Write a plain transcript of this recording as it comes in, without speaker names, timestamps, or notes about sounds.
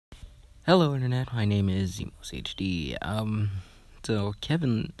Hello, Internet. My name is ZemosHD. So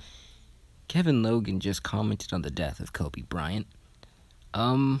Kevin Logan just commented on the death of Kobe Bryant.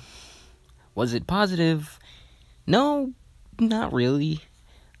 Um, was it positive? No, not really.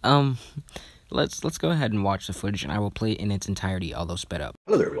 Um, let's go ahead and watch the footage, and I will play it in its entirety, although sped up.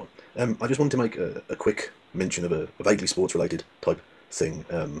 Hello there, everyone. I just wanted to make a quick mention of a vaguely sports-related type thing,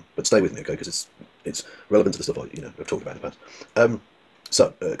 but stay with me, okay? Because it's relevant to the stuff I've talked about in the past.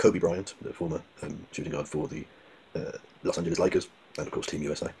 Kobe Bryant, the former shooting guard for the Los Angeles Lakers and of course Team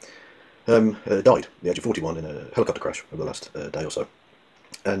USA, died at the age of 41 in a helicopter crash over the last day or so.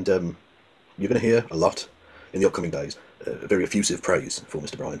 And you're going to hear a lot in the upcoming days very effusive praise for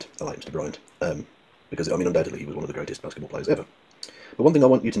Mr. Bryant, the late Mr. Bryant, because undoubtedly he was one of the greatest basketball players ever. But one thing I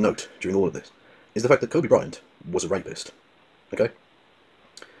want you to note during all of this is the fact that Kobe Bryant was a rapist. Okay?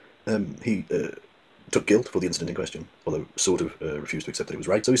 He took guilt for the incident in question, although sort of refused to accept that it was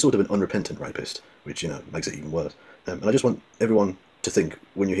rape. So he's sort of an unrepentant rapist, which, makes it even worse. And I just want everyone to think,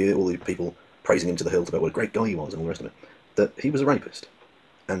 when you hear all the people praising him to the hilt about what a great guy he was and all the rest of it, that he was a rapist.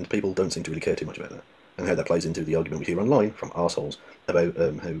 And people don't seem to really care too much about that. And how that plays into the argument we hear online from arseholes about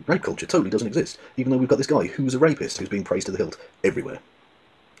how rape culture totally doesn't exist, even though we've got this guy who's a rapist who's being praised to the hilt everywhere.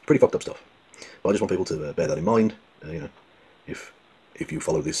 Pretty fucked up stuff. But I just want people to bear that in mind, if you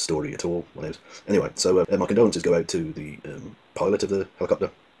follow this story at all, whatever. Anyway, so my condolences go out to the pilot of the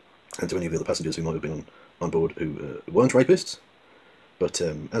helicopter and to any of the other passengers who might have been on board who weren't rapists. But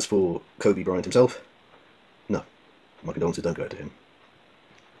as for Kobe Bryant himself, no, my condolences don't go out to him.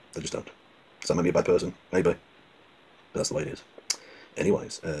 They just don't. So maybe a bad person, maybe. But that's the way it is.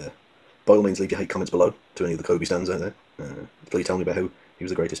 Anyways, by all means leave your hate comments below to any of the Kobe stands out there. Please tell me about how he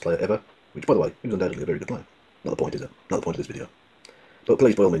was the greatest player ever, which, by the way, he was undoubtedly a very good player. Not the point, is it? Not the point of this video. But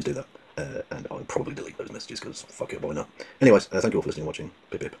please, by all means, do that. And I'll probably delete those messages, because fuck it, why not? Anyways, thank you all for listening and watching.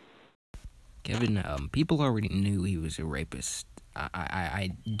 Pip pip. Kevin, people already knew he was a rapist.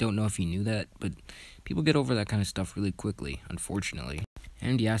 I don't know if you knew that, but people get over that kind of stuff really quickly, unfortunately.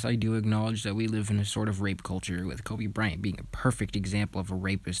 And yes, I do acknowledge that we live in a sort of rape culture, with Kobe Bryant being a perfect example of a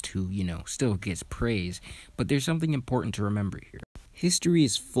rapist who, still gets praise. But there's something important to remember here. History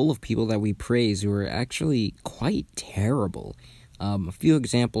is full of people that we praise who are actually quite terrible. A few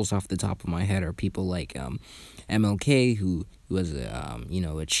examples off the top of my head are people like MLK, who was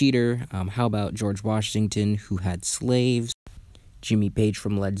a cheater. How about George Washington, who had slaves? Jimmy Page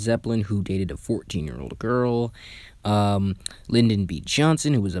from Led Zeppelin, who dated a 14-year-old girl. Lyndon B.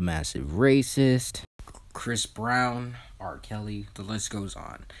 Johnson, who was a massive racist. Chris Brown, R. Kelly, the list goes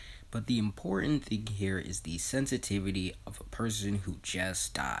on. But the important thing here is the sensitivity of a person who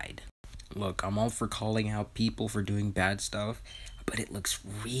just died. Look, I'm all for calling out people for doing bad stuff, but it looks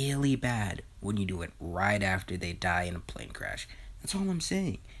really bad when you do it right after they die in a plane crash. That's all I'm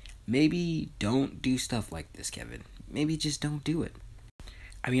saying. Maybe don't do stuff like this, Kevin. Maybe just don't do it.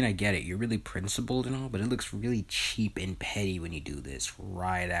 I mean, I get it. You're really principled and all, but it looks really cheap and petty when you do this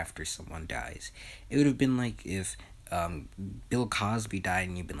right after someone dies. It would have been like if Bill Cosby died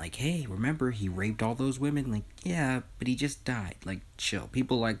and you've been like, hey, remember he raped all those women? Like, yeah, but he just died. Like, chill.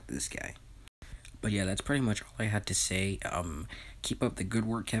 People like this guy. But yeah, that's pretty much all I had to say. Keep up the good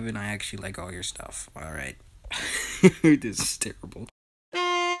work, Kevin. I actually like all your stuff. All right. This is terrible.